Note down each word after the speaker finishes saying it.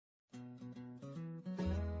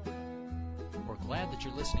glad that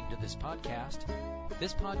you're listening to this podcast.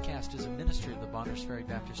 This podcast is a ministry of the Bonners Ferry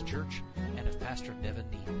Baptist Church and of Pastor Nevin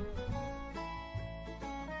Neal.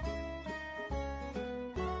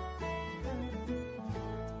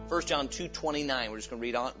 1 John 2:29. We're just going to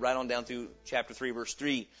read on, right on down through chapter 3, verse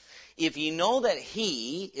 3. If ye know that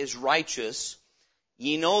he is righteous,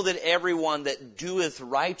 ye know that everyone that doeth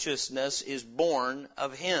righteousness is born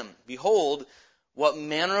of him. Behold, what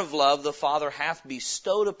manner of love the Father hath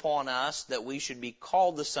bestowed upon us, that we should be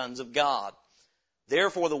called the sons of God.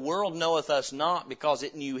 Therefore the world knoweth us not, because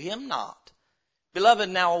it knew him not. Beloved,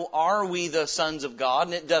 now are we the sons of God,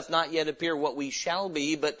 and it doth not yet appear what we shall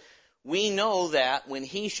be, but we know that when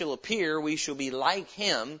he shall appear, we shall be like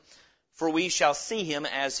him, for we shall see him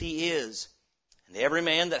as he is. And every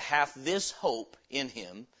man that hath this hope in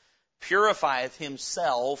him purifieth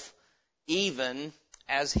himself, even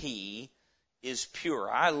as he is pure.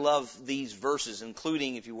 I love these verses,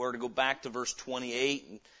 including if you were to go back to verse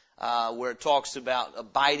 28, where it talks about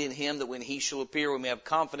abide in him, that when he shall appear, we may have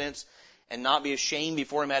confidence and not be ashamed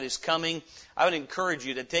before him at his coming. I would encourage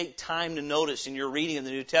you to take time to notice in your reading of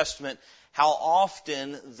the New Testament how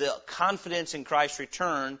often the confidence in Christ's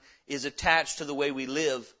return is attached to the way we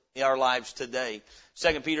live in our lives today.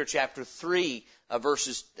 2 Peter chapter 3,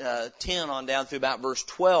 verses 10 on down through about verse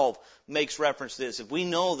 12 makes reference to this. If we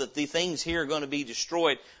know that the things here are going to be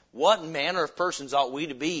destroyed, what manner of persons ought we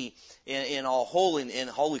to be in all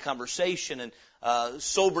holy conversation and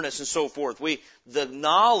soberness and so forth? The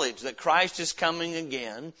knowledge that Christ is coming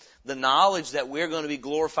again, the knowledge that we're going to be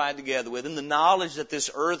glorified together with him, the knowledge that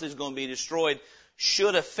this earth is going to be destroyed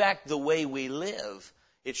should affect the way we live.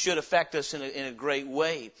 It should affect us in a great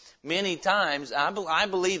way. Many times, I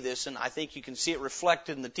believe this, and I think you can see it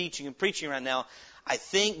reflected in the teaching and preaching right now. I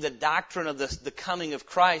think the doctrine of the coming of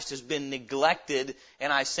Christ has been neglected,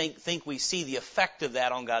 and I think we see the effect of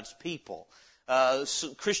that on God's people.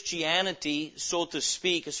 Christianity, so to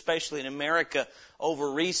speak, especially in America,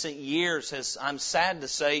 over recent years has, I'm sad to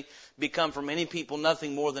say, become for many people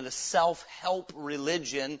nothing more than a self-help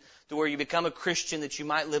religion, to where you become a Christian that you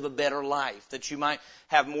might live a better life, that you might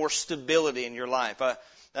have more stability in your life.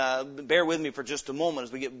 Bear with me for just a moment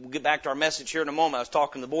as we get back to our message here in a moment. I was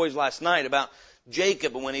talking to the boys last night about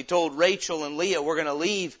Jacob, and when he told Rachel and Leah, we're going to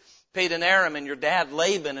leave Padan Aram and your dad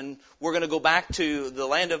Laban, and we're going to go back to the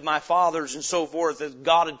land of my fathers and so forth, as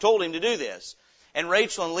God had told him to do this. And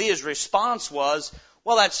Rachel and Leah's response was,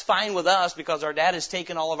 well, that's fine with us because our dad has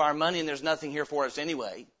taken all of our money and there's nothing here for us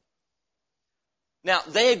anyway. Now,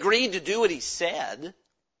 they agreed to do what he said.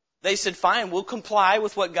 They said, fine, we'll comply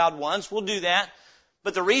with what God wants. We'll do that.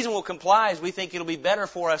 But the reason we'll comply is we think it'll be better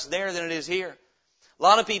for us there than it is here. A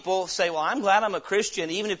lot of people say, well, I'm glad I'm a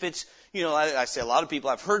Christian, even if it's, I say a lot of people,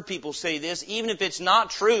 I've heard people say this, even if it's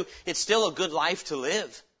not true, it's still a good life to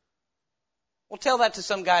live. Well, tell that to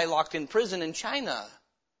some guy locked in prison in China.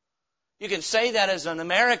 You can say that as an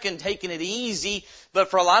American, taking it easy,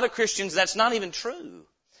 but for a lot of Christians, that's not even true.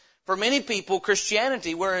 For many people,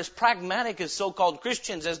 Christianity, we're as pragmatic as so-called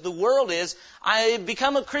Christians as the world is.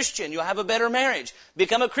 Become a Christian, you'll have a better marriage.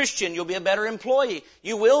 Become a Christian, you'll be a better employee.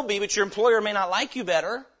 You will be, but your employer may not like you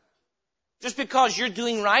better. Just because you're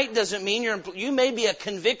doing right doesn't mean you may be a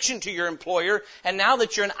conviction to your employer, and now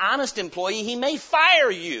that you're an honest employee, he may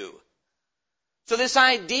fire you. So this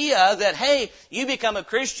idea that, hey, you become a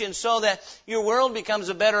Christian so that your world becomes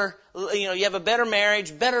a better, you have a better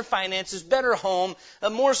marriage, better finances, better home,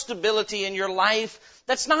 more stability in your life,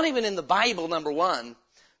 that's not even in the Bible, number one.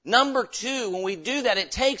 Number two, when we do that,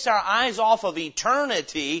 it takes our eyes off of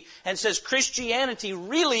eternity and says Christianity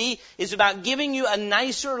really is about giving you a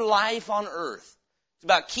nicer life on earth. It's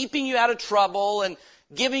about keeping you out of trouble and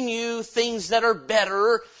giving you things that are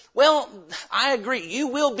better. Well, I agree. You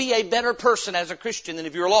will be a better person as a Christian than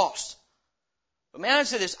if you're lost. But may I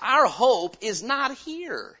say this, our hope is not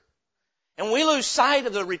here. And when we lose sight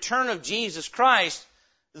of the return of Jesus Christ,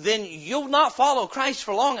 then you'll not follow Christ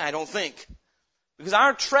for long, I don't think. Because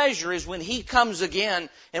our treasure is when he comes again,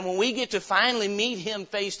 and when we get to finally meet him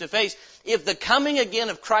face to face. If the coming again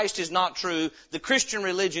of Christ is not true, the Christian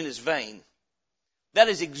religion is vain. That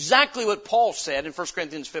is exactly what Paul said in 1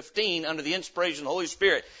 Corinthians 15 under the inspiration of the Holy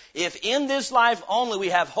Spirit. If in this life only we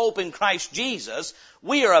have hope in Christ Jesus,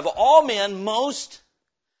 we are of all men most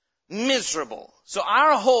miserable. So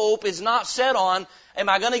our hope is not set on, am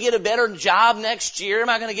I going to get a better job next year? Am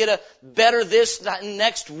I going to get a better this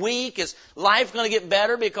next week? Is life going to get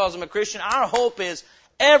better because I'm a Christian? Our hope is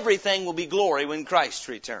everything will be glory when Christ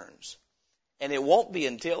returns. And it won't be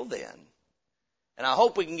until then. And I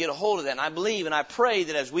hope we can get a hold of that. And I believe and I pray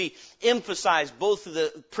that as we emphasize both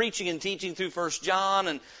the preaching and teaching through 1 John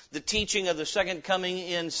and the teaching of the second coming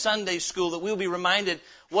in Sunday school, that we'll be reminded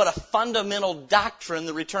what a fundamental doctrine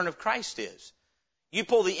the return of Christ is. You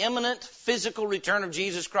pull the imminent physical return of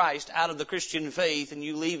Jesus Christ out of the Christian faith and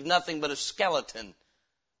you leave nothing but a skeleton.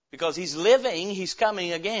 Because He's living, He's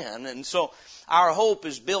coming again. And so our hope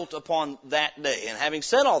is built upon that day. And having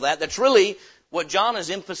said all that, that's really what John is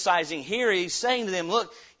emphasizing here. He's saying to them,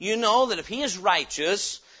 look, you know that if He is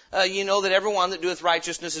righteous, you know that everyone that doeth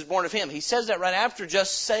righteousness is born of Him. He says that right after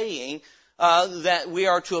just saying that we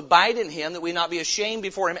are to abide in Him, that we not be ashamed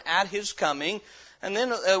before Him at His coming. And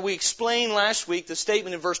then we explained last week the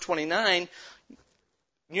statement in verse 29,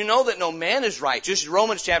 you know that no man is righteous.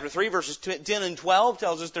 Romans chapter 3 verses 10 and 12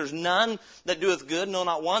 tells us there's none that doeth good, no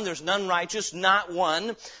not one. There's none righteous, not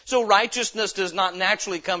one. So righteousness does not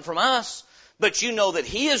naturally come from us, but you know that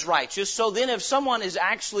He is righteous. So then if someone is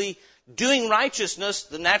actually doing righteousness,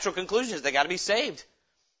 the natural conclusion is they got to be saved.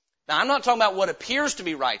 Now, I'm not talking about what appears to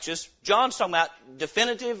be righteous. John's talking about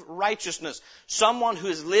definitive righteousness. Someone who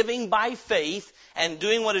is living by faith and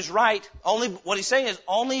doing what is right. What he's saying is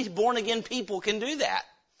only born again people can do that.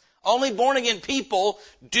 Only born again people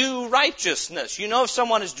do righteousness. You know, if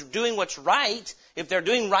someone is doing what's right, if they're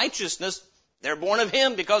doing righteousness, they're born of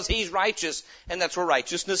Him because He's righteous, and that's where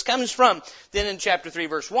righteousness comes from. Then in chapter 3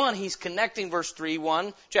 verse 1, he's connecting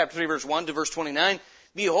chapter 3 verse 1 to verse 29.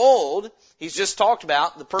 Behold, he's just talked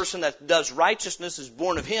about the person that does righteousness is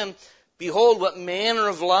born of Him. Behold, what manner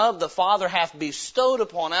of love the Father hath bestowed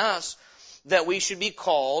upon us, that we should be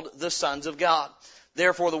called the sons of God.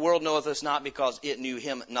 Therefore the world knoweth us not, because it knew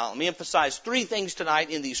Him not. Let me emphasize three things tonight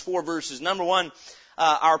in these 4 verses. Number one,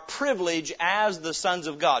 our privilege as the sons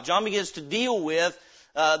of God. John begins to deal with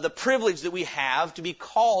the privilege that we have to be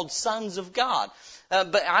called sons of God.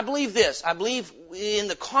 But I believe this. I believe in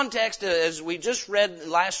the context, as we just read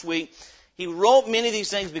last week, He wrote many of these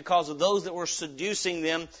things because of those that were seducing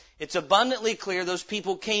them. It's abundantly clear those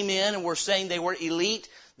people came in and were saying they were elite.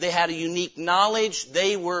 They had a unique knowledge.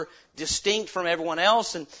 They were distinct from everyone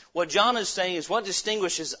else. And what John is saying is what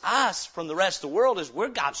distinguishes us from the rest of the world is we're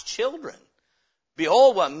God's children.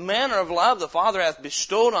 Behold, what manner of love the Father hath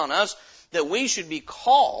bestowed on us, that we should be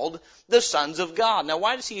called the sons of God. Now,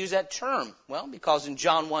 why does He use that term? Well, because in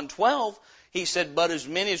John 1:12, He said, but as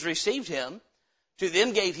many as received Him, to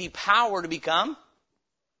them gave He power to become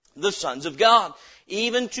the sons of God,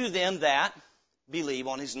 even to them that believe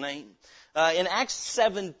on His name. In Acts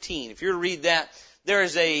 17, if you read that, there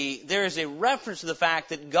is a reference to the fact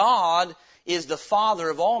that God is the Father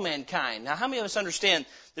of all mankind. Now, how many of us understand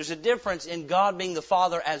there's a difference in God being the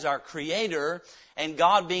Father as our Creator and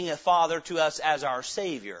God being a Father to us as our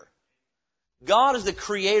Savior? God is the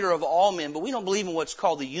Creator of all men, but we don't believe in what's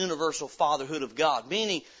called the universal fatherhood of God,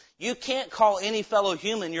 meaning you can't call any fellow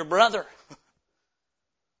human your brother.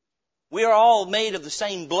 We are all made of the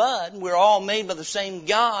same blood. We're all made by the same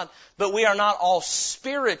God, but we are not all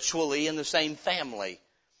spiritually in the same family.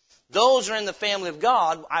 Those are in the family of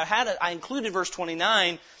God. I included verse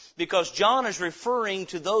 29 because John is referring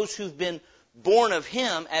to those who've been born of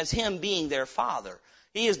Him as Him being their Father.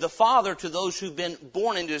 He is the Father to those who've been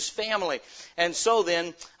born into His family. And so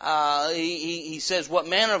then, he says, what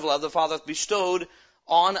manner of love the Father hath bestowed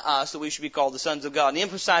on us, that we should be called the sons of God. And he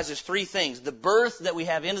emphasizes 3 things. The birth that we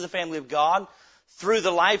have into the family of God through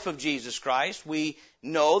the life of Jesus Christ. We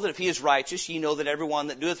know that if He is righteous, ye know that everyone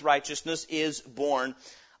that doeth righteousness is born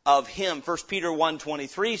of Him. 1 Peter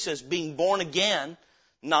 1:23 says, being born again,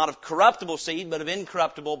 not of corruptible seed, but of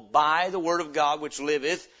incorruptible, by the word of God, which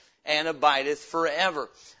liveth and abideth forever.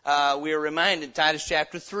 We are reminded, Titus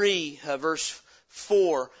chapter 3, verse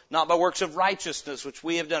 4, not by works of righteousness, which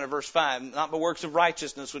we have done, or verse 5, not by works of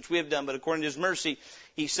righteousness, which we have done, but according to His mercy,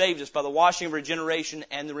 He saved us by the washing of regeneration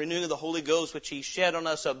and the renewing of the Holy Ghost, which He shed on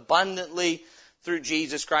us abundantly through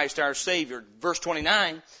Jesus Christ our Savior. Verse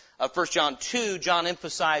 29 of 1 John 2, John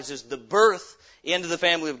emphasizes the birth into the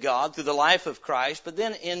family of God through the life of Christ. But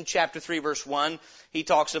then in chapter 3, verse 1, he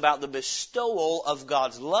talks about the bestowal of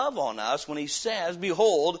God's love on us when he says,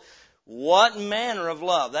 behold, what manner of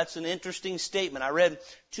love. That's an interesting statement. I read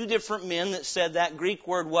 2 different men that said that Greek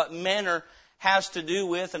word, what manner, has to do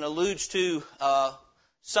with and alludes to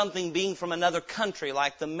something being from another country,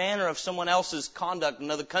 like the manner of someone else's conduct in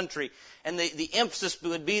another country. And the emphasis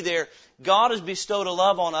would be there, God has bestowed a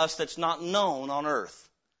love on us that's not known on earth.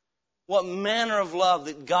 What manner of love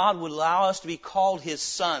that God would allow us to be called His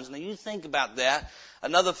sons. Now you think about that.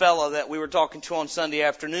 Another fellow that we were talking to on Sunday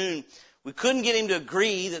afternoon, we couldn't get him to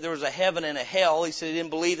agree that there was a heaven and a hell. He said he didn't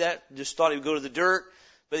believe that, just thought he would go to the dirt.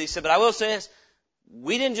 But he said, but I will say this,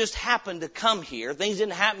 we didn't just happen to come here. Things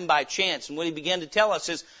didn't happen by chance. And what he began to tell us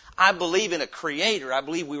is, I believe in a creator. I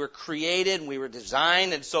believe we were created and we were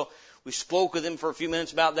designed. And so we spoke with him for a few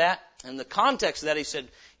minutes about that. And in the context of that, he said,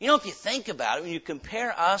 you know, if you think about it, when you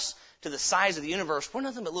compare us to the size of the universe, we're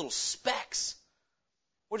nothing but little specks.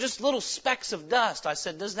 We're just little specks of dust. I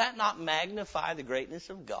said, does that not magnify the greatness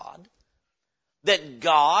of God? That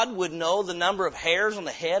God would know the number of hairs on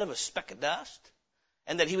the head of a speck of dust?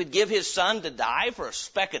 And that he would give his son to die for a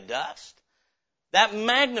speck of dust? That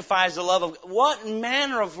magnifies the love of God. What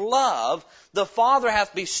manner of love the Father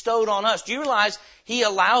hath bestowed on us. Do you realize he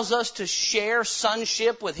allows us to share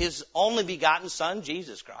sonship with his only begotten Son,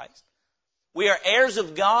 Jesus Christ? We are heirs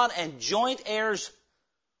of God and joint heirs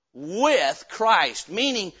with Christ,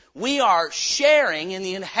 meaning we are sharing in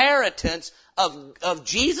the inheritance of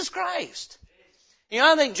Jesus Christ. You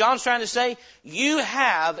know, I think John's trying to say, you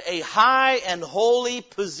have a high and holy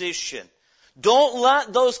position. Don't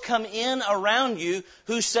let those come in around you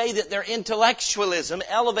who say that their intellectualism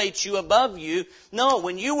elevates you above you. No,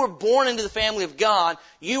 when you were born into the family of God,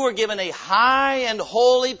 you were given a high and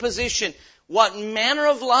holy position. What manner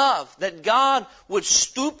of love that God would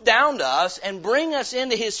stoop down to us and bring us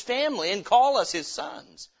into his family and call us his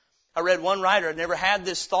sons. I read one writer, I'd never had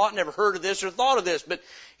this thought, never heard of this or thought of this, but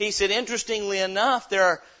he said, interestingly enough, there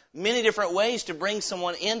are many different ways to bring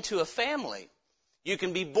someone into a family. You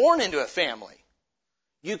can be born into a family.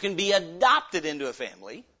 You can be adopted into a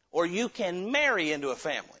family, or you can marry into a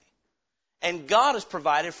family. And God has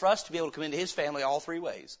provided for us to be able to come into his family all three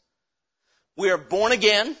ways. We are born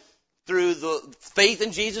again through the faith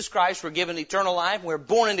in Jesus Christ. We're given eternal life. We're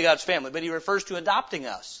born into God's family. But he refers to adopting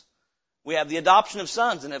us. We have the adoption of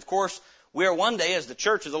sons. And of course, we are one day, as the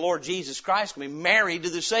church of the Lord Jesus Christ, going to be married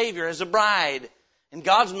to the Savior as a bride. And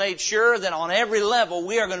God's made sure that on every level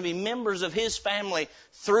we are going to be members of his family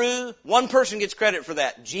through, one person gets credit for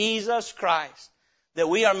that, Jesus Christ. That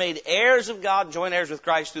we are made heirs of God, joint heirs with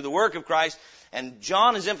Christ through the work of Christ. And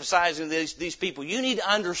John is emphasizing these people. You need to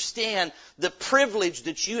understand the privilege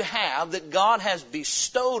that you have, that God has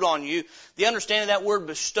bestowed on you. The understanding of that word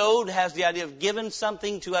bestowed has the idea of given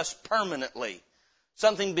something to us permanently.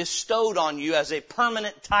 Something bestowed on you as a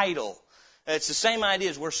permanent title. It's the same idea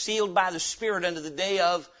as we're sealed by the Spirit unto the day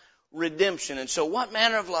of redemption. And so what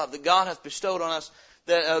manner of love that God hath bestowed on us,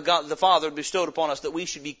 that God the Father bestowed upon us, that we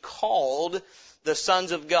should be called the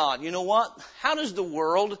sons of God. You know what? How does the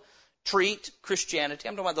world treat Christianity?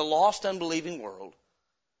 I'm talking about the lost, unbelieving world.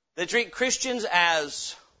 They treat Christians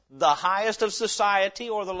as the highest of society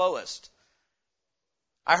or the lowest.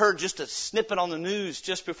 I heard just a snippet on the news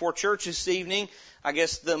just before church this evening. I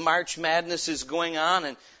guess the March Madness is going on,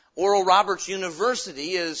 and Oral Roberts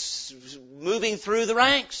University is moving through the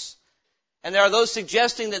ranks. And there are those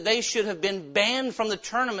suggesting that they should have been banned from the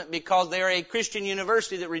tournament because they are a Christian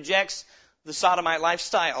university that rejects the sodomite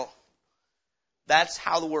lifestyle. That's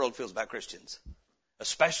how the world feels about Christians,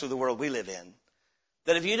 especially the world we live in.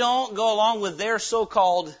 That if you don't go along with their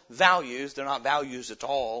so-called values, they're not values at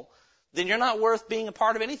all, then you're not worth being a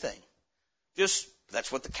part of anything.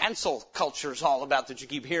 That's what the cancel culture is all about that you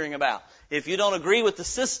keep hearing about. If you don't agree with the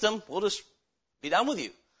system, we'll just be done with you.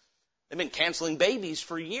 They've been canceling babies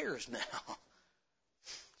for years now.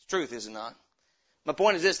 It's truth, is it not? My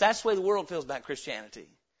point is this, that's the way the world feels about Christianity.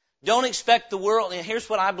 Don't expect the world, and here's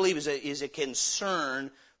what I believe is a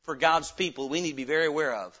concern for God's people we need to be very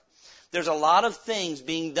aware of. There's a lot of things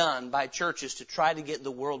being done by churches to try to get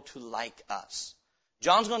the world to like us.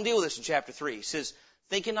 John's going to deal with this in chapter 3. He says,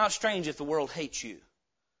 think it not strange if the world hates you.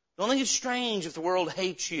 Don't think it's strange if the world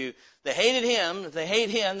hates you. They hated him. If they hate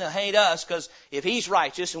him, they'll hate us, because if he's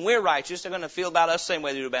righteous and we're righteous, they're going to feel about us the same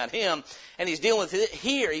way they do about him. And he's dealing with it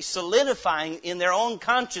here. He's solidifying in their own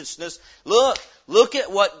consciousness. Look at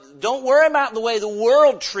don't worry about the way the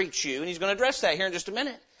world treats you. And he's going to address that here in just a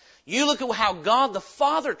minute. You look at how God the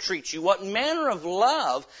Father treats you, what manner of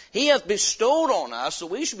love he hath bestowed on us, so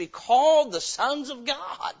we should be called the sons of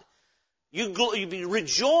God. You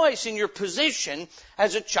rejoice in your position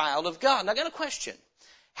as a child of God. Now I got a question.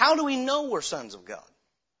 How do we know we're sons of God?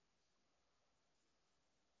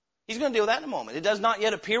 He's going to deal with that in a moment. It does not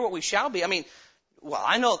yet appear what we shall be.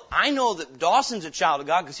 I know that Dawson's a child of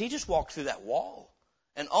God because he just walked through that wall.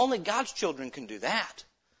 And only God's children can do that.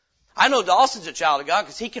 I know Dawson's a child of God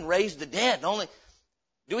because he can raise the dead.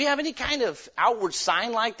 Do we have any kind of outward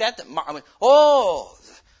sign like that?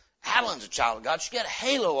 Adeline's a child of God. She got a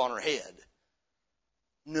halo on her head.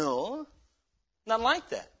 No, nothing like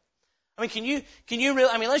that. Can you really,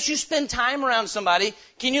 unless you spend time around somebody,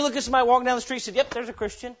 can you look at somebody walking down the street and say, yep, there's a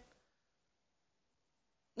Christian?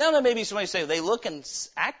 Now, maybe somebody say they look and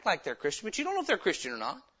act like they're Christian, but you don't know if they're Christian or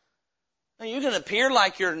not. Now, you can appear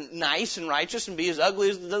like you're nice and righteous and be as ugly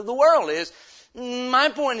as the world is. My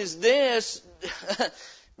point is this.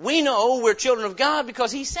 We know we're children of God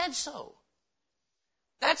because He said so.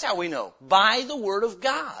 That's how we know. By the Word of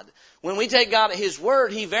God. When we take God at His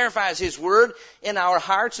Word, He verifies His Word in our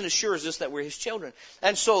hearts and assures us that we're His children.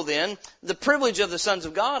 And so then, the privilege of the sons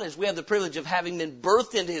of God is we have the privilege of having been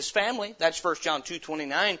birthed into His family. That's 1 John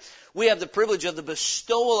 2:29. We have the privilege of the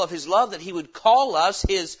bestowal of His love, that He would call us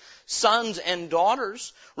His sons and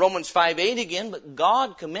daughters. Romans 5:8 again, but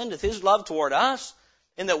God commendeth His love toward us,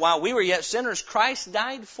 in that while we were yet sinners, Christ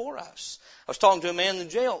died for us. I was talking to a man in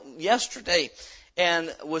the jail yesterday,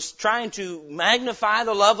 and was trying to magnify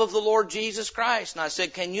the love of the Lord Jesus Christ. And I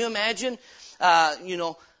said, can you imagine,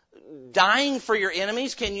 dying for your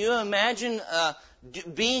enemies? Can you imagine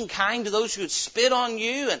being kind to those who would spit on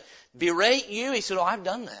you and berate you? He said, oh, I've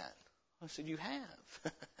done that. I said, you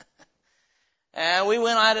have. And we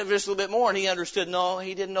went at it just a little bit more, and he understood, no,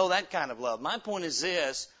 he didn't know that kind of love. My point is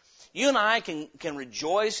this. You and I can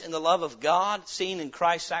rejoice in the love of God seen in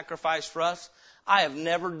Christ's sacrifice for us. I have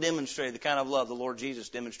never demonstrated the kind of love the Lord Jesus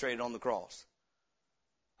demonstrated on the cross.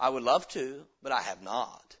 I would love to, but I have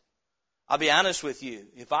not. I'll be honest with you.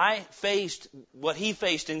 If I faced what He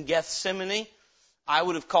faced in Gethsemane, I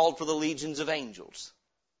would have called for the legions of angels.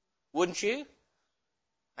 Wouldn't you?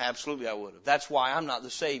 Absolutely I would have. That's why I'm not the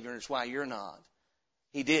Savior, and it's why you're not.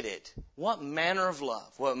 He did it. What manner of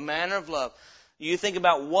love. What manner of love. You think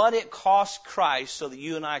about what it cost Christ so that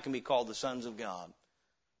you and I can be called the sons of God.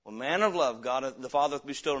 Well, manner of love, God the Father hath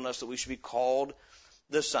bestowed on us that we should be called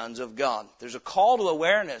the sons of God. There's a call to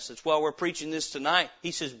awareness. That's why we're preaching this tonight. He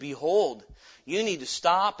says, behold, you need to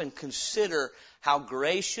stop and consider how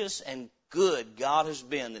gracious and good God has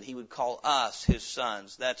been that He would call us His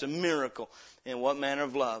sons. That's a miracle. And what manner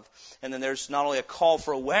of love. And then there's not only a call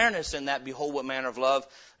for awareness in that, behold, what manner of love.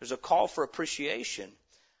 There's a call for appreciation.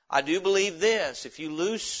 I do believe this. If you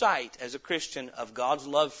lose sight as a Christian of God's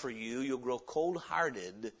love for you, you'll grow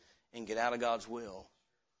cold-hearted and get out of God's will.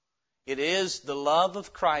 It is the love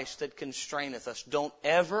of Christ that constraineth us. Don't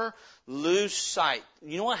ever lose sight.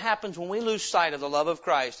 You know what happens when we lose sight of the love of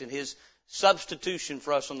Christ and His substitution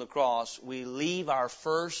for us on the cross? We leave our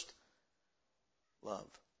first love.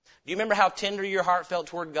 Do you remember how tender your heart felt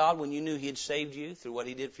toward God when you knew He had saved you through what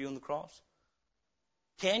He did for you on the cross?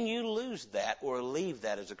 Can you lose that or leave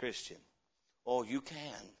that as a Christian? Oh, you can,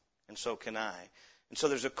 and so can I. And so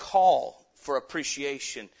there's a call for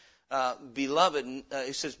appreciation. Beloved,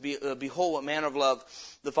 it says, behold what manner of love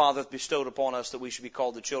the Father hath bestowed upon us, that we should be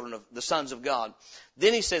called the children of the sons of God.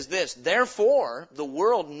 Then He says this, therefore the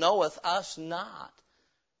world knoweth us not,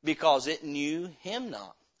 because it knew Him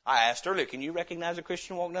not. I asked earlier, can you recognize a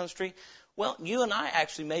Christian walking down the street? Well, you and I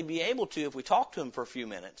actually may be able to if we talk to him for a few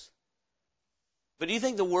minutes. But do you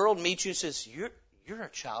think the world meets you and says, you're a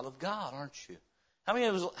child of God, aren't you? How many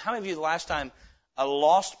of you the last time a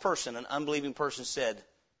lost person, an unbelieving person said,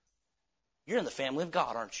 you're in the family of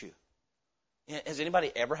God, aren't you? Has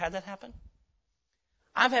anybody ever had that happen?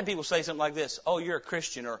 I've had people say something like this, oh, you're a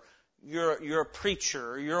Christian, or you're a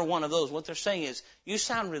preacher, or you're one of those. What they're saying is, you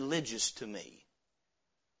sound religious to me.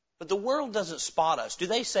 But the world doesn't spot us. Do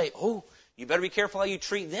they say, oh, you better be careful how you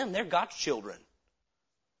treat them. They're God's children.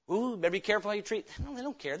 Ooh, better be careful how you treat them. No, they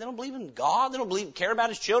don't care. They don't believe in God. They don't care about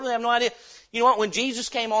His children. They have no idea. You know what? When Jesus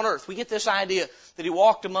came on earth, we get this idea that He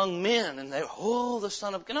walked among men and they, the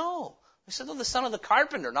Son of God. No. They said, the Son of the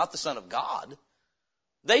carpenter, not the Son of God.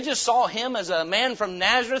 They just saw Him as a man from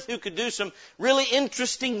Nazareth who could do some really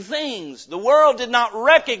interesting things. The world did not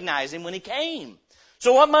recognize Him when He came.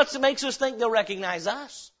 So what makes us think they'll recognize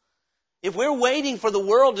us? If we're waiting for the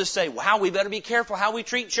world to say, wow, we better be careful how we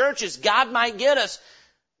treat churches, God might get us.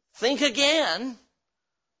 Think again.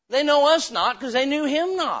 They know us not because they knew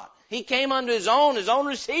Him not. He came unto His own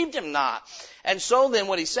received Him not. And so then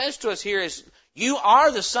what He says to us here is, you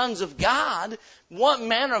are the sons of God. What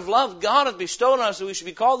manner of love God hath bestowed on us that we should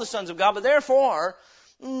be called the sons of God. But therefore,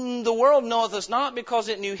 the world knoweth us not because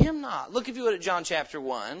it knew Him not. Look if you would at John chapter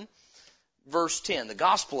 1, verse 10. The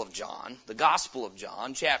Gospel of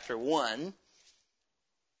John, chapter 1,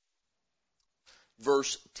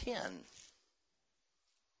 verse 10.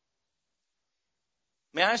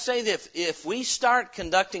 May I say that if we start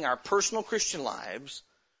conducting our personal Christian lives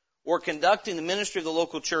or conducting the ministry of the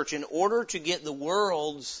local church in order to get the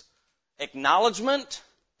world's acknowledgement,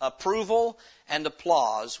 approval, and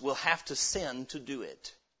applause, we'll have to sin to do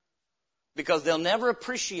it. Because they'll never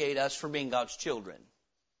appreciate us for being God's children.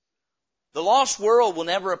 The lost world will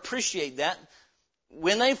never appreciate that.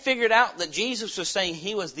 When they figured out that Jesus was saying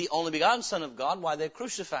He was the only begotten Son of God, why they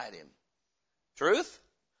crucified Him. Truth?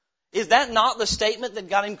 Is that not the statement that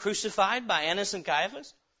got him crucified by Annas and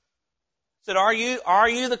Caiaphas? He said, are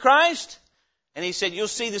you the Christ? And he said, you'll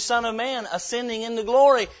see the Son of Man ascending into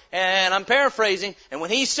glory. And I'm paraphrasing. And when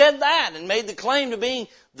he said that and made the claim to being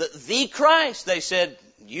the Christ, they said,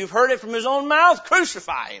 you've heard it from his own mouth,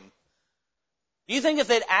 crucify him. Do you think if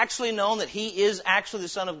they'd actually known that he is actually the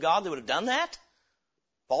Son of God, they would have done that?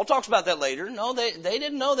 Paul talks about that later. No, they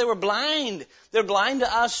didn't know. They were blind. They're blind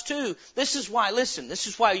to us too. This is why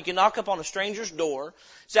you can knock up on a stranger's door,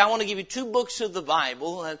 say, I want to give you 2 books of the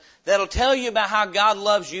Bible that'll tell you about how God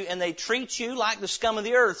loves you, and they treat you like the scum of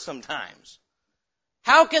the earth sometimes.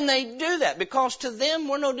 How can they do that? Because to them,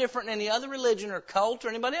 we're no different than any other religion or cult or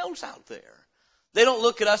anybody else out there. They don't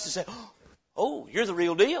look at us and say, oh, you're the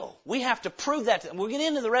real deal. We have to prove that to them. We'll get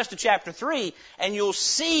into the rest of chapter 3, and you'll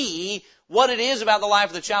see what it is about the life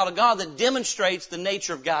of the child of God that demonstrates the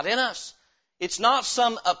nature of God in us. It's not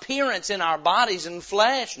some appearance in our bodies and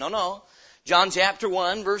flesh. No. John chapter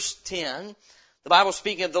 1, verse 10, the Bible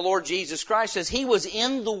speaking of the Lord Jesus Christ says, He was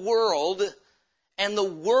in the world, and the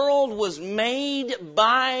world was made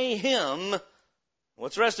by Him.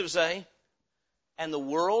 What's the rest of it say? And the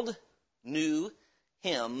world knew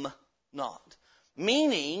Him not.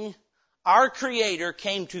 Meaning, our Creator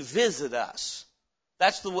came to visit us.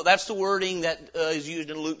 That's the wording that is used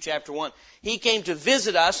in Luke chapter 1. He came to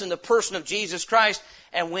visit us in the person of Jesus Christ,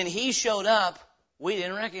 and when He showed up, we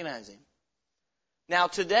didn't recognize Him. Now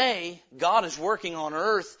today, God is working on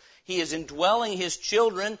earth. He is indwelling His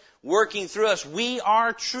children, working through us. We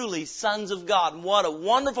are truly sons of God. And what a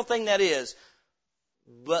wonderful thing that is.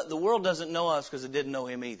 But the world doesn't know us because it didn't know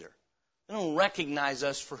Him either. They don't recognize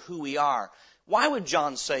us for who we are. Why would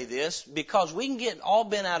John say this? Because we can get all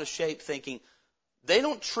bent out of shape thinking, they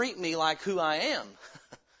don't treat me like who I am.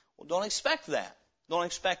 Well, don't expect that. Don't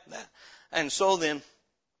expect that. And so then,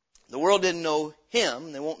 the world didn't know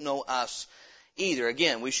Him. They won't know us either.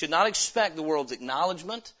 Again, we should not expect the world's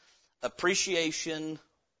acknowledgement, appreciation,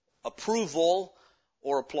 approval,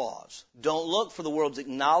 or applause. Don't look for the world's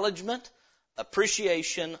acknowledgement,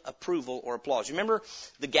 appreciation, approval, or applause. You remember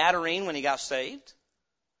the Gadarene when he got saved?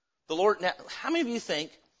 The Lord. Now, how many of you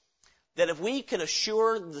think that if we could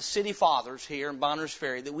assure the city fathers here in Bonners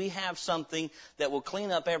Ferry that we have something that will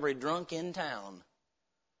clean up every drunk in town,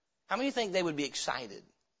 how many think they would be excited?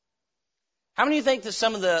 How many think that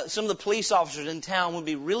some of the police officers in town would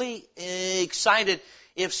be really excited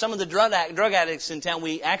if some of the drug addicts in town,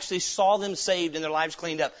 we actually saw them saved and their lives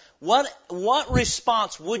cleaned up? What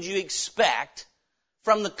response would you expect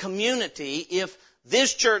from the community if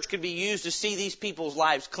this church could be used to see these people's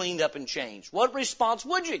lives cleaned up and changed? What response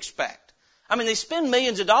would you expect? I mean, they spend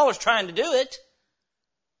millions of dollars trying to do it.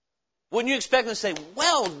 Wouldn't you expect them to say,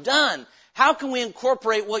 well done. How can we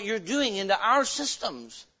incorporate what you're doing into our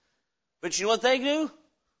systems? But you know what they do?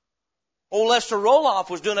 Old Lester Roloff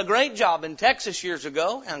was doing a great job in Texas years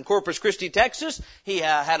ago, in Corpus Christi, Texas. He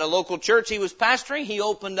had a local church he was pastoring. He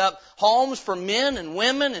opened up homes for men and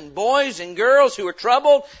women and boys and girls who were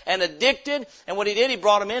troubled and addicted. And what he did, he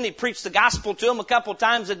brought them in. He preached the gospel to them a couple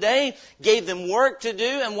times a day, gave them work to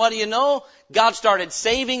do. And what do you know? God started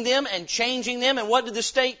saving them and changing them. And what did the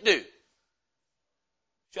state do?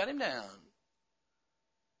 Shut him down.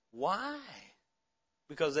 Why?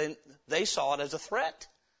 Because they saw it as a threat.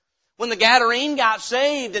 When the Gadarene got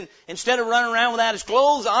saved, and instead of running around without his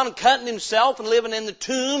clothes on and cutting himself and living in the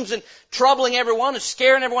tombs and troubling everyone and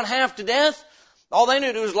scaring everyone half to death, all they knew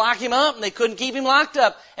to do was lock him up, and they couldn't keep him locked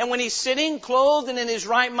up. And when he's sitting, clothed and in his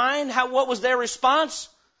right mind, what was their response?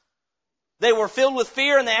 They were filled with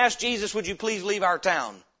fear, and they asked Jesus, would you please leave our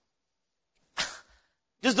town?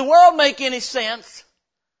 Does the world make any sense?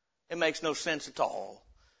 It makes no sense at all.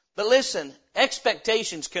 But listen,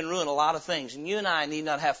 expectations can ruin a lot of things, and you and I need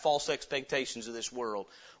not have false expectations of this world.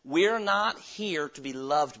 We're not here to be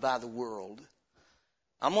loved by the world.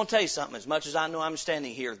 I'm going to tell you something. As much as I know I'm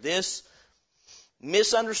standing here, this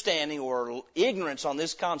misunderstanding or ignorance on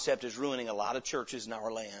this concept is ruining a lot of churches in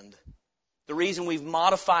our land. The reason we've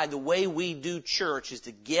modified the way we do church is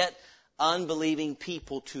to get unbelieving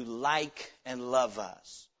people to like and love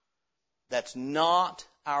us. That's not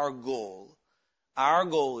our goal. Our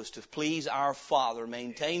goal is to please our Father,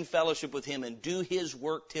 maintain fellowship with Him, and do His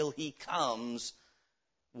work till He comes,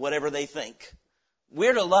 whatever they think.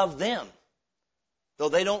 We're to love them, though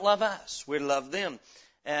they don't love us. We're to love them.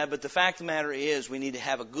 But the fact of the matter is we need to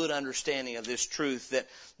have a good understanding of this truth that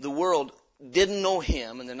the world didn't know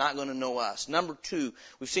Him, and they're not going to know us. Number 2,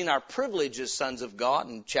 we've seen our privilege as sons of God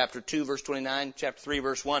in chapter 2, verse 29, chapter 3,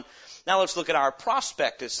 verse 1. Now let's look at our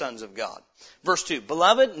prospect as sons of God. Verse 2,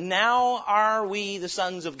 Beloved, now are we the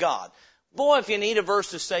sons of God. Boy, if you need a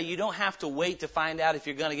verse to say you don't have to wait to find out if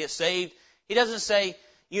you're going to get saved. He doesn't say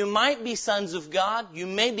you might be sons of God. You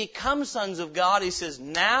may become sons of God. He says,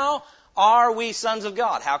 now are we sons of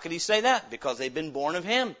God. How could he say that? Because they've been born of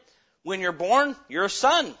him. When you're born, you're a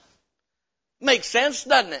son. Makes sense,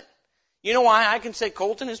 doesn't it? You know why I can say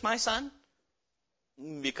Colton is my son?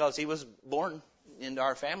 Because he was born into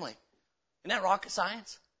our family. Isn't that rocket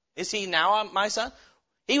science? Is he now my son?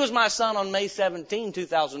 He was my son on May 17,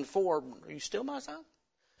 2004. Are you still my son?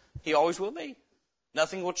 He always will be.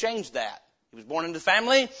 Nothing will change that. He was born into the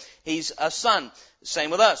family. He's a son.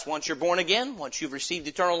 Same with us. Once you're born again, once you've received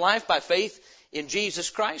eternal life by faith in Jesus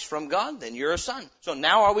Christ from God, then you're a son. So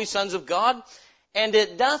now are we sons of God? And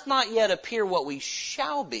it doth not yet appear what we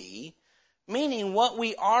shall be, meaning what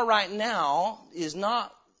we are right now is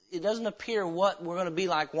not, it doesn't appear what we're going to be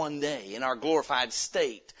like one day in our glorified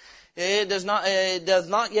state. It does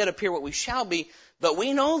not yet appear what we shall be, but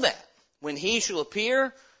we know that when he shall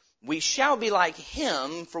appear, we shall be like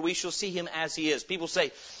him, for we shall see him as he is. People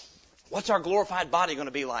say, what's our glorified body going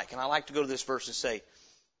to be like? And I like to go to this verse and say,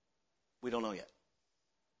 we don't know yet.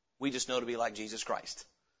 We just know to be like Jesus Christ.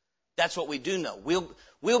 That's what we do know.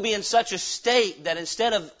 We'll be in such a state that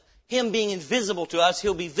instead of him being invisible to us,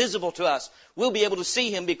 he'll be visible to us. We'll be able to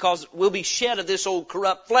see him because we'll be shed of this old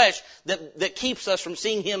corrupt flesh that keeps us from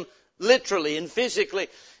seeing him literally and physically.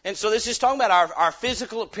 And so this is talking about our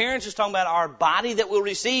physical appearance. It's talking about our body that we'll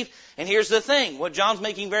receive. And here's the thing. What John's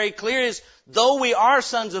making very clear is, though we are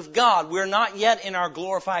sons of God, we're not yet in our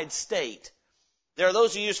glorified state. There are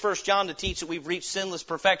those who use 1 John to teach that we've reached sinless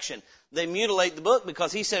perfection. They mutilate the book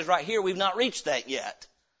because he says right here we've not reached that yet.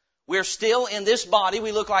 We're still in this body.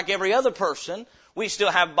 We look like every other person. We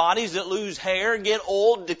still have bodies that lose hair, get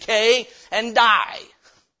old, decay, and die.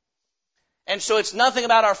 And so it's nothing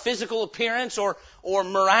about our physical appearance or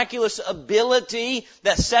miraculous ability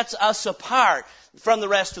that sets us apart from the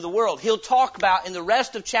rest of the world. He'll talk about, in the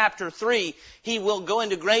rest of chapter 3, he will go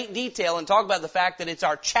into great detail and talk about the fact that it's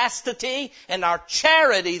our chastity and our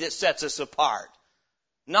charity that sets us apart.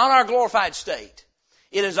 Not our glorified state.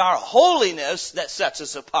 It is our holiness that sets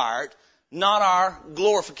us apart, not our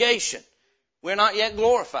glorification. We're not yet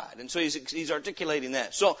glorified. And so he's articulating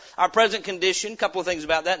that. So our present condition, a couple of things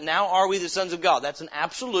about that. Now are we the sons of God? That's an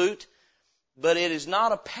absolute, but it is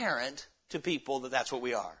not apparent to people that that's what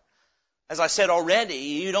we are. As I said already,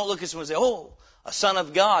 you don't look at someone and say, oh, a son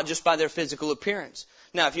of God just by their physical appearance.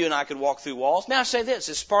 Now, if you and I could walk through walls. Now, I say this.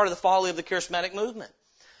 It's part of the folly of the charismatic movement.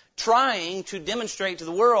 Trying to demonstrate to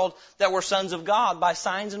the world that we're sons of God by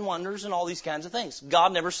signs and wonders and all these kinds of things.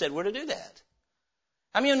 God never said we're to do that.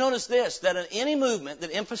 I mean, you'll notice this, that in any movement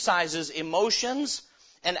that emphasizes emotions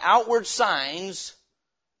and outward signs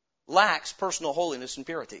lacks personal holiness and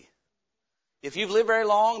purity. If you've lived very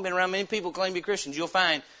long, been around many people claiming to be Christians, you'll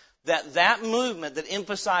find that movement that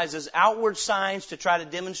emphasizes outward signs to try to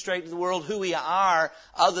demonstrate to the world who we are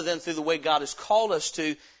other than through the way God has called us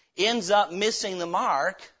to ends up missing the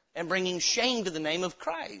mark and bringing shame to the name of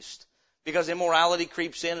Christ because immorality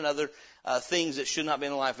creeps in and other things that should not be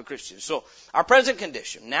in the life of Christians. So our present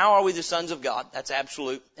condition, now are we the sons of God? That's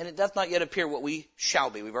absolute. And it doth not yet appear what we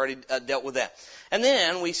shall be. We've already dealt with that. And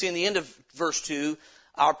then we see in the end of verse 2,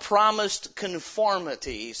 our promised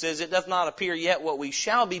conformity. He says it doth not appear yet what we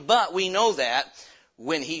shall be, but we know that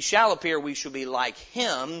when he shall appear, we shall be like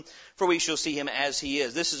him, for we shall see him as he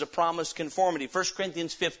is. This is a promised conformity. 1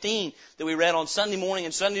 Corinthians 15 that we read on Sunday morning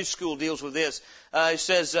in Sunday school deals with this. It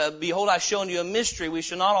says, behold, I show unto you a mystery. We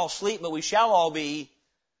shall not all sleep, but we shall all be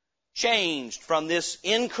changed from this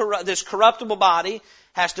corruptible body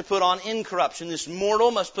has to put on incorruption. This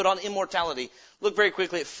mortal must put on immortality. Look very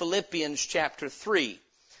quickly at Philippians chapter 3.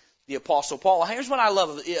 The Apostle Paul. Here's what I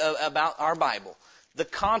love about our Bible. The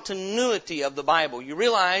continuity of the Bible. You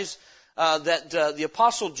realize that the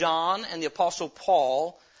Apostle John and the Apostle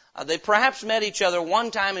Paul, they perhaps met each other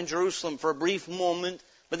one time in Jerusalem for a brief moment,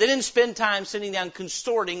 but they didn't spend time sitting down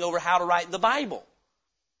consorting over how to write the Bible.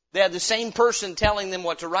 They had the same person telling them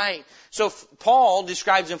what to write. So Paul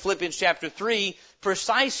describes in Philippians chapter 3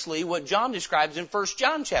 precisely what John describes in 1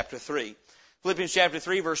 John chapter 3. Philippians chapter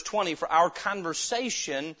 3 verse 20, for our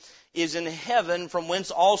conversation is in heaven, from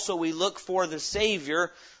whence also we look for the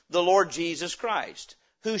Savior, the Lord Jesus Christ,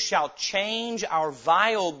 who shall change our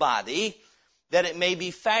vile body, that it may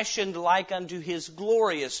be fashioned like unto his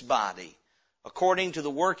glorious body, according to the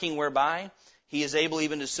working whereby he is able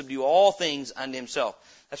even to subdue all things unto himself.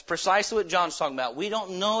 That's precisely what John's talking about. We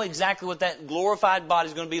don't know exactly what that glorified body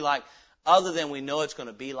is going to be like, other than we know it's going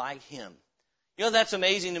to be like him. You know, that's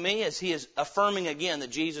amazing to me, as he is affirming again that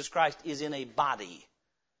Jesus Christ is in a body.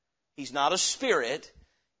 He's not a spirit.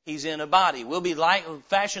 He's in a body. We'll be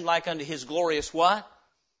fashioned like unto His glorious what?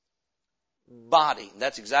 Body.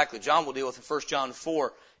 That's exactly, John will deal with in 1 John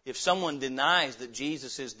 4. If someone denies that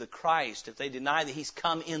Jesus is the Christ, if they deny that He's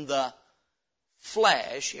come in the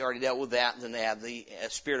flesh, he already dealt with that, and then they have the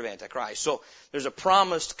spirit of Antichrist. So there's a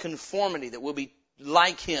promised conformity that we'll be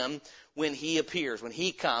like Him when He appears. When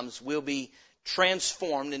He comes, we'll be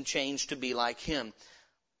transformed and changed to be like Him.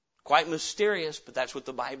 Quite mysterious, but that's what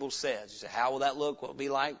the Bible says. You say, how will that look? What will it be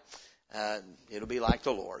like? It'll be like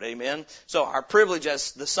the Lord. Amen. So our privilege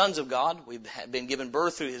as the sons of God, we've been given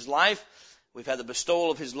birth through His life. We've had the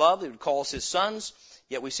bestowal of His love. He would call us His sons.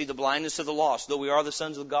 Yet we see the blindness of the lost. Though we are the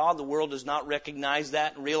sons of God, the world does not recognize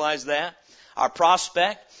that and realize that. Our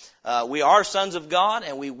prospect, we are sons of God,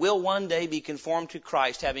 and we will one day be conformed to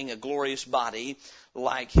Christ, having a glorious body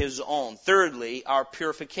like His own. Thirdly, our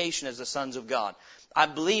purification as the sons of God. I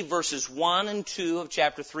believe verses 1 and 2 of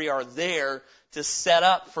chapter 3 are there to set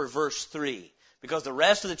up for verse 3. Because the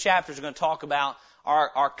rest of the chapters are going to talk about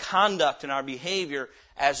our conduct and our behavior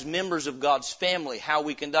as members of God's family, how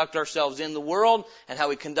we conduct ourselves in the world and how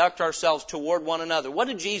we conduct ourselves toward one another. What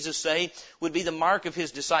did Jesus say would be the mark of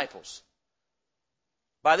His disciples?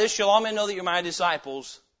 By this shall all men know that you're my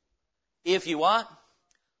disciples, if you what?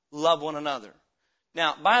 Love one another.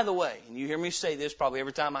 Now, by the way, and you hear me say this probably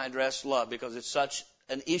every time I address love because it's such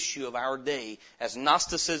an issue of our day. As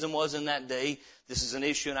Gnosticism was in that day, this is an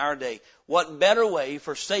issue in our day. What better way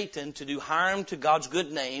for Satan to do harm to God's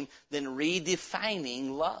good name than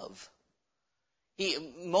redefining love?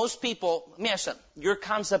 Most people, let me ask you something. Your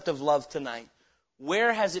concept of love tonight,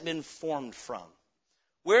 where has it been formed from?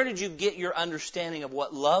 Where did you get your understanding of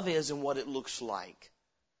what love is and what it looks like?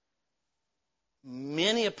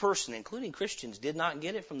 Many a person, including Christians, did not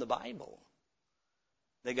get it from the Bible.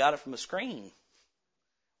 They got it from a screen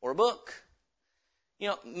or a book. You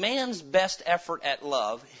know, man's best effort at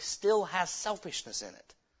love still has selfishness in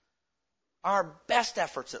it. Our best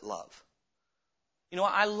efforts at love. You know,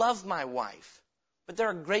 I love my wife, but there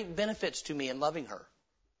are great benefits to me in loving her.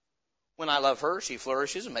 When I love her, she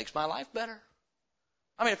flourishes and makes my life better.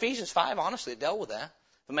 I mean, Ephesians 5, honestly, it dealt with that.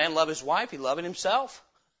 If a man love his wife, he loving himself.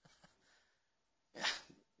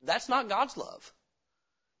 That's not God's love.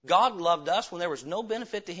 God loved us when there was no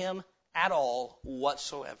benefit to Him at all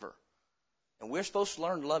whatsoever. And we're supposed to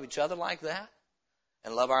learn to love each other like that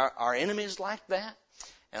and love our enemies like that.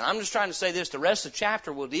 And I'm just trying to say this. The rest of the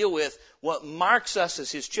chapter will deal with what marks us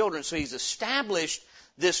as His children. So He's established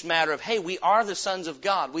this matter of, hey, we are the sons of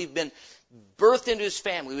God. We've been birthed into His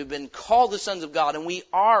family. We've been called the sons of God. And we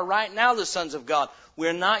are right now the sons of God.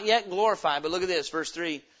 We're not yet glorified. But look at this, verse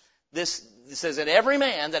 3. This says that every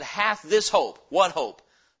man that hath this hope. What hope?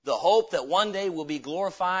 The hope that one day we'll be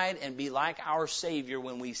glorified and be like our Savior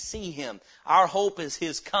when we see Him. Our hope is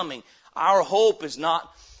His coming. Our hope is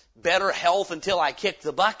not better health until I kick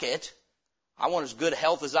the bucket. I want as good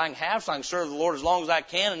health as I can have so I can serve the Lord as long as I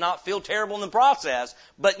can and not feel terrible in the process.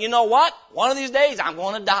 But you know what? One of these days I'm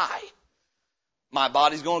going to die. My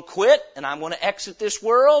body's going to quit and I'm going to exit this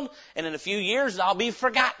world, and in a few years I'll be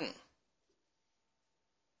forgotten.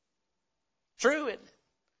 True, isn't it?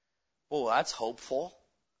 Oh, that's hopeful.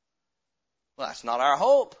 Well, that's not our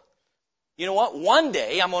hope. You know what? One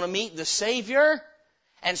day I'm going to meet the Savior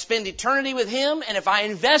and spend eternity with Him. And if I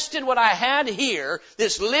invested what I had here,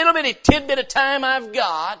 this little bitty tidbit of time I've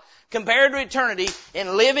got, compared to eternity,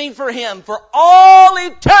 in living for Him for all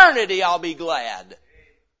eternity, I'll be glad.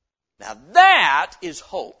 Now that is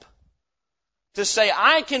hope. To say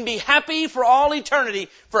I can be happy for all eternity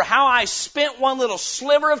for how I spent one little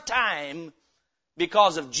sliver of time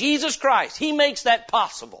because of Jesus Christ. He makes that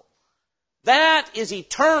possible. That is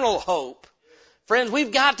eternal hope. Friends,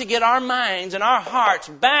 we've got to get our minds and our hearts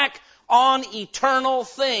back on eternal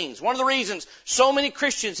things. One of the reasons so many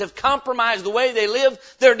Christians have compromised the way they live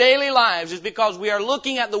their daily lives is because we are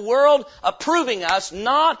looking at the world approving us,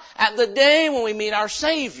 not at the day when we meet our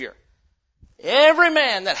Savior. Every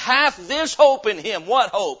man that hath this hope in him,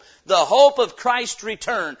 what hope? The hope of Christ's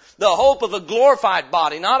return. The hope of a glorified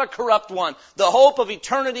body, not a corrupt one. The hope of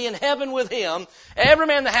eternity in heaven with Him. Every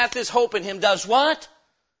man that hath this hope in him does what?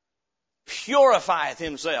 Purifieth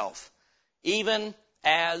himself, even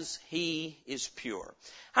as he is pure.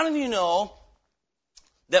 How many of you know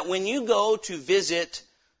that when you go to visit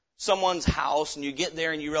someone's house and you get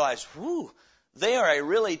there and you realize, whew, they are a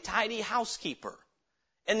really tidy housekeeper.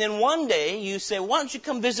 And then one day you say, why don't you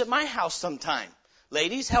come visit my house sometime?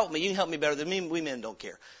 Ladies, help me. You can help me better than me. We men don't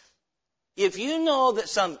care. If you know that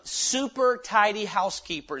some super tidy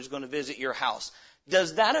housekeeper is going to visit your house,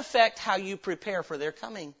 does that affect how you prepare for their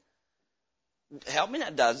coming? Help me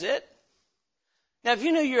now, does it? Now, if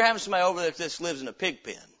you knew you're having somebody over there that just lives in a pig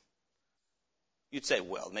pen, You'd say,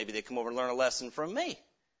 well, maybe they come over and learn a lesson from me.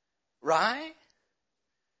 Right?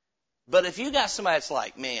 But if you got somebody that's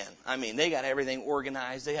like, man, I mean, they got everything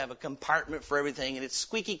organized. They have a compartment for everything, and it's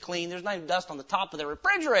squeaky clean. There's not even dust on the top of their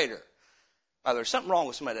refrigerator. Well, there's something wrong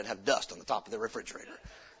with somebody that have dust on the top of their refrigerator.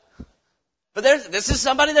 But this is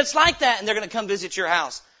somebody that's like that, and they're going to come visit your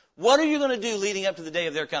house. What are you going to do leading up to the day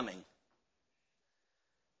of their coming?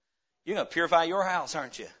 You're going to purify your house,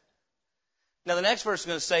 aren't you? Now, the next verse is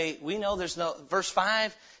going to say, we know there's no, verse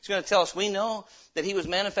 5, it's going to tell us, we know that he was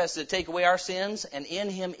manifested to take away our sins, and in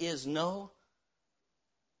him is no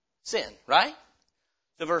sin, right?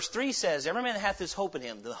 So verse 3 says, every man that hath this hope in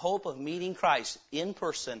him, the hope of meeting Christ in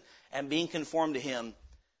person and being conformed to him,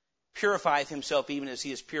 purifieth himself even as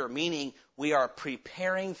he is pure. Meaning, we are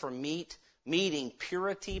preparing for meeting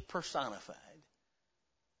purity personified.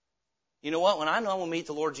 You know what? When I know I will meet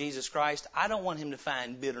the Lord Jesus Christ, I don't want him to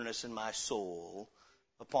find bitterness in my soul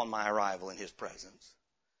upon my arrival in his presence.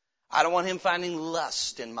 I don't want him finding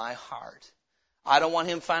lust in my heart. I don't want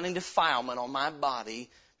him finding defilement on my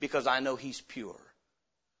body because I know he's pure.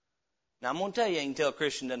 Now, I'm going to tell you, you can tell a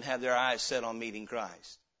Christian doesn't have their eyes set on meeting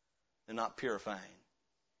Christ. They're not purifying.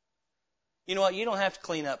 You know what? You don't have to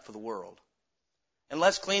clean up for the world.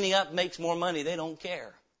 Unless cleaning up makes more money, they don't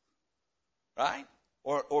care. Right?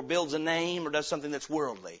 Or builds a name or does something that's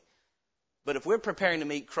worldly. But if we're preparing to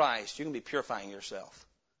meet Christ, you're going to be purifying yourself.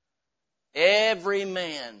 Every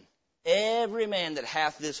man that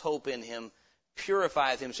hath this hope in him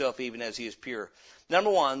purifieth himself even as he is pure. Number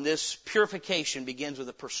one, this purification begins with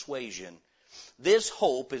a persuasion. This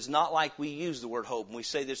hope is not like we use the word hope, and we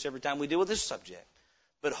say this every time we deal with this subject.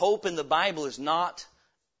 But hope in the Bible is not,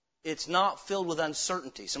 it's not filled with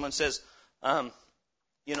uncertainty. Someone says,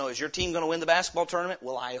 is your team going to win the basketball tournament?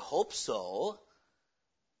 Well, I hope so.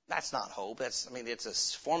 That's not hope. It's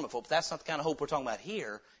a form of hope. That's not the kind of hope we're talking about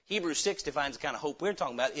here. Hebrews 6 defines the kind of hope we're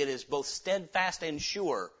talking about. It is both steadfast and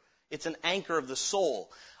sure. It's an anchor of the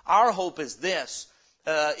soul. Our hope is this.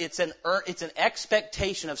 It's an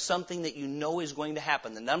expectation of something that you know is going to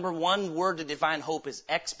happen. The number one word to define hope is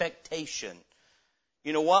expectation.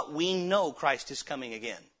 You know what? We know Christ is coming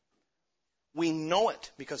again. We know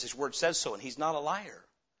it because his word says so, and he's not a liar.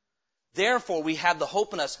 Therefore, we have the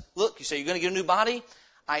hope in us. Look, you say, you're going to get a new body?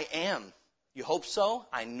 I am. You hope so?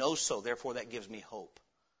 I know so. Therefore, that gives me hope.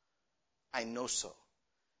 I know so.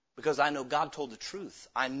 Because I know God told the truth.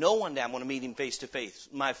 I know one day I'm going to meet him face to face.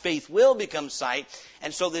 My faith will become sight.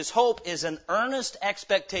 And so this hope is an earnest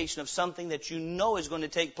expectation of something that you know is going to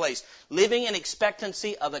take place. Living in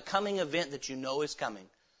expectancy of a coming event that you know is coming.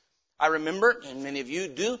 I remember, and many of you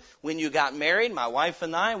do, when you got married, my wife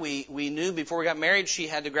and I, we knew before we got married she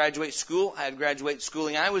had to graduate school. I had to graduate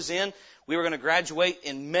schooling I was in. We were going to graduate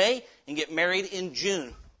in May and get married in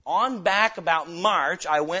June. On back about March,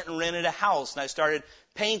 I went and rented a house, and I started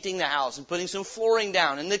painting the house and putting some flooring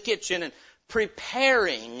down in the kitchen and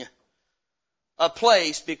preparing a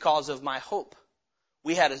place because of my hope.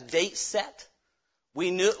 We had a date set. We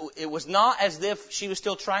knew it was not as if she was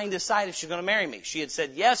still trying to decide if she was going to marry me. She had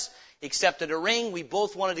said yes, accepted a ring. We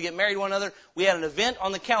both wanted to get married to one another. We had an event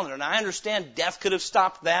on the calendar. And I understand death could have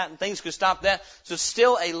stopped that and things could stop that. So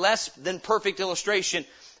still a less than perfect illustration.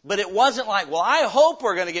 But it wasn't like, well, I hope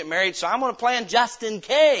we're going to get married, so I'm going to plan just in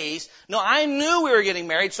case. No, I knew we were getting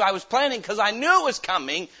married, so I was planning because I knew it was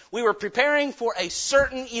coming. We were preparing for a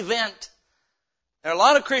certain event. There are a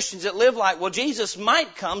lot of Christians that live like, well, Jesus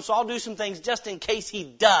might come, so I'll do some things just in case he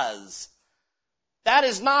does. That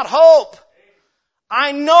is not hope.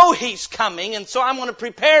 I know he's coming, and so I'm going to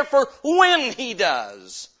prepare for when he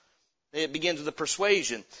does. It begins with a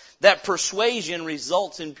persuasion. That persuasion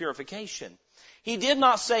results in purification. He did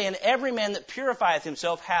not say, and every man that purifieth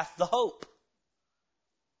himself hath the hope.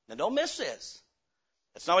 Now don't miss this.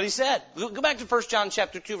 That's not what he said. Go back to 1 John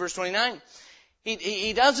chapter 2, verse 29.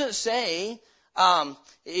 He doesn't say,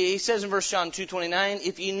 he says in 1 John 2:29,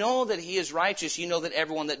 if ye know that he is righteous, ye know that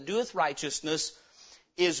everyone that doeth righteousness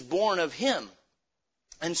is born of him.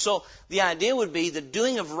 And so the idea would be the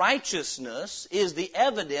doing of righteousness is the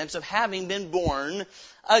evidence of having been born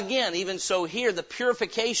again. Even so here, the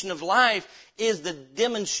purification of life is the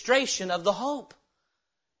demonstration of the hope.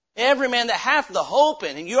 Every man that hath the hope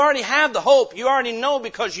in, and you already have the hope, you already know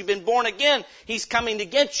because you've been born again, he's coming to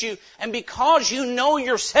get you. And because you know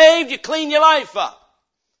you're saved, you clean your life up.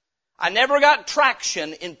 I never got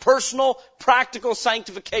traction in personal, practical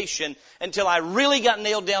sanctification until I really got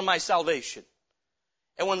nailed down my salvation.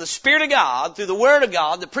 And when the Spirit of God, through the Word of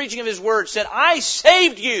God, the preaching of His Word said, I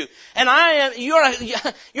saved you, and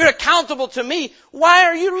you're accountable to me. Why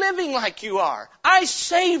are you living like you are? I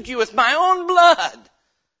saved you with my own blood.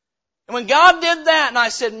 And when God did that, and I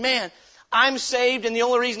said, man, I'm saved, and the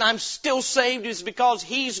only reason I'm still saved is because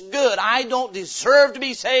He's good. I don't deserve to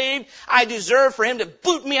be saved. I deserve for Him to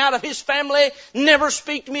boot me out of His family, never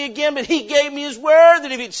speak to me again, but He gave me His word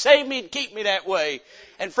that if He'd save me, He'd keep me that way.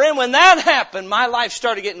 And friend, when that happened, my life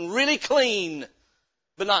started getting really clean.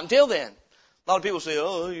 But not until then. A lot of people say,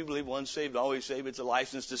 oh, you believe once saved, always saved. It's a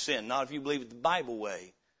license to sin. Not if you believe it the Bible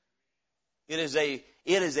way. It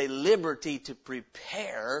is a liberty to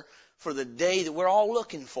prepare for the day that we're all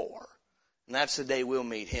looking for. And that's the day we'll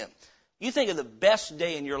meet Him. You think of the best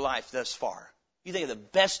day in your life thus far. You think of the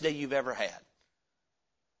best day you've ever had.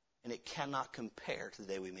 And it cannot compare to the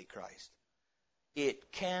day we meet Christ.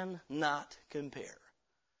 It cannot compare.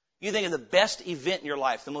 You think of the best event in your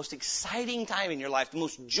life, the most exciting time in your life, the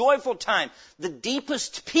most joyful time, the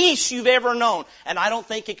deepest peace you've ever known. And I don't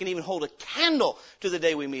think it can even hold a candle to the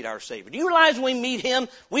day we meet our Savior. Do you realize when we meet Him,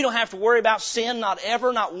 we don't have to worry about sin, not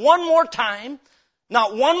ever, not one more time,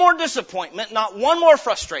 not one more disappointment, not one more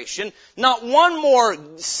frustration, not one more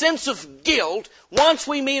sense of guilt. Once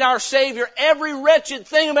we meet our Savior, every wretched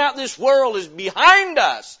thing about this world is behind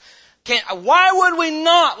us. Why would we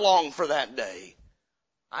not long for that day?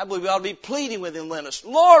 I believe we ought to be pleading with Him,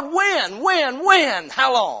 Lord, when?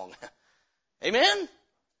 How long? Amen?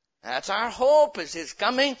 That's our hope, is His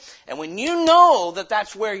coming. And when you know that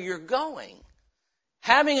that's where you're going,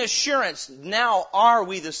 having assurance, now are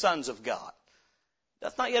we the sons of God.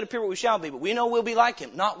 Doth not yet appear what we shall be, but we know we'll be like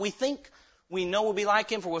Him. Not we think, we know we'll be like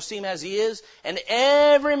Him, for we'll see Him as He is. And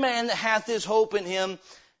every man that hath this hope in Him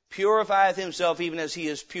purifieth himself even as he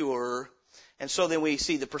is pure. And so then we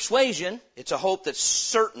see the persuasion. It's a hope that's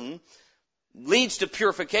certain, leads to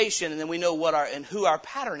purification, and then we know who our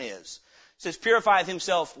pattern is. It says, purifieth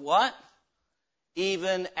himself what?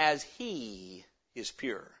 Even as He is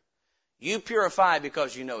pure. You purify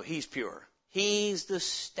because you know He's pure. He's the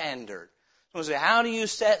standard. Someone say, how do you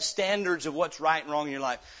set standards of what's right and wrong in your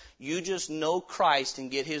life? You just know Christ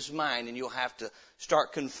and get His mind, and you'll have to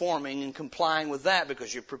start conforming and complying with that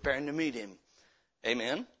because you're preparing to meet Him.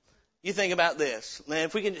 Amen? You think about this.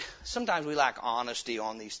 Sometimes we lack honesty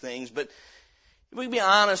on these things, but if we can be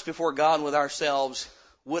honest before God and with ourselves,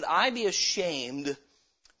 would I be ashamed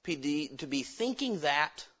to be thinking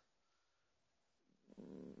that,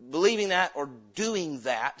 believing that, or doing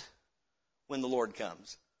that when the Lord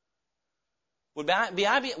comes? Would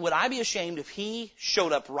I be ashamed if He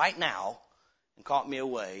showed up right now and caught me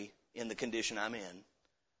away in the condition I'm in?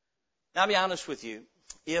 Now, I'll be honest with you.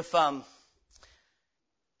 If an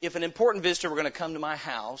important visitor were going to come to my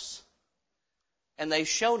house and they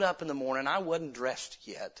showed up in the morning, I wasn't dressed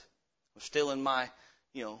yet. I was still in my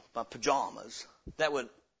pajamas. That would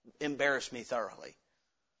embarrass me thoroughly.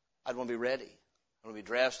 I'd want to be ready. I want to be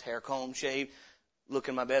dressed, hair combed, shaved,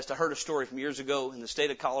 looking my best. I heard a story from years ago in the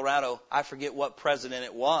state of Colorado. I forget what president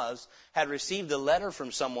it was, had received a letter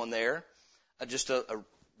from someone there, just a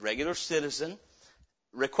regular citizen,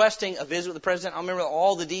 requesting a visit with the president. I don't remember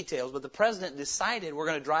all the details, but the president decided we're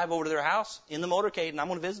going to drive over to their house in the motorcade, and I'm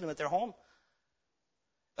going to visit them at their home.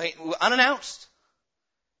 Unannounced.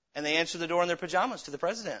 And they answered the door in their pajamas to the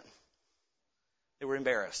president. They were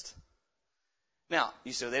embarrassed. Now,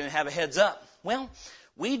 you say they didn't have a heads up. Well,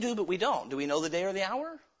 we do, but we don't. Do we know the day or the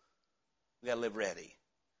hour? We've got to live ready.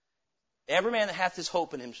 Every man that hath this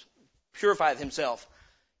hope in Him purifieth himself,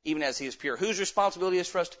 even as he is pure. Whose responsibility is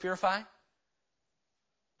for us to purify?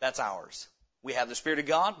 That's ours. We have the Spirit of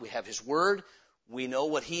God. We have His Word. We know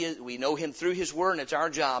what He is. We know Him through His Word, and it's our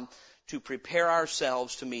job to prepare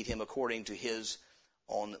ourselves to meet Him according to His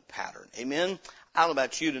own pattern. Amen? I don't know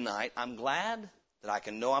about you tonight. I'm glad that I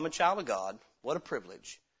can know I'm a child of God. What a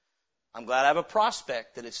privilege. I'm glad I have a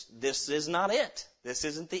prospect that this is not it. This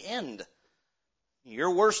isn't the end.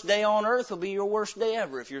 Your worst day on earth will be your worst day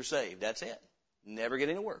ever if you're saved. That's it. Never get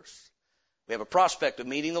any worse. We have a prospect of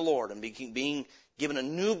meeting the Lord and being given a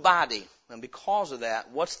new body. And because of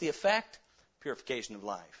that, what's the effect? Purification of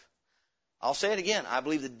life. I'll say it again. I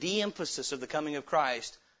believe the de-emphasis of the coming of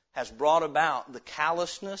Christ has brought about the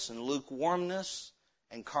callousness and lukewarmness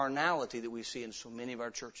and carnality that we see in so many of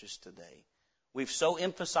our churches today. We've so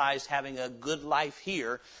emphasized having a good life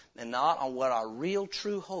here and not on what our real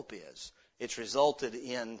true hope is. It's resulted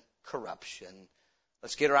in corruption.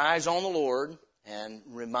 Let's get our eyes on the Lord and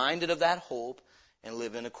reminded of that hope and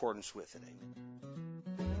live in accordance with it. Amen.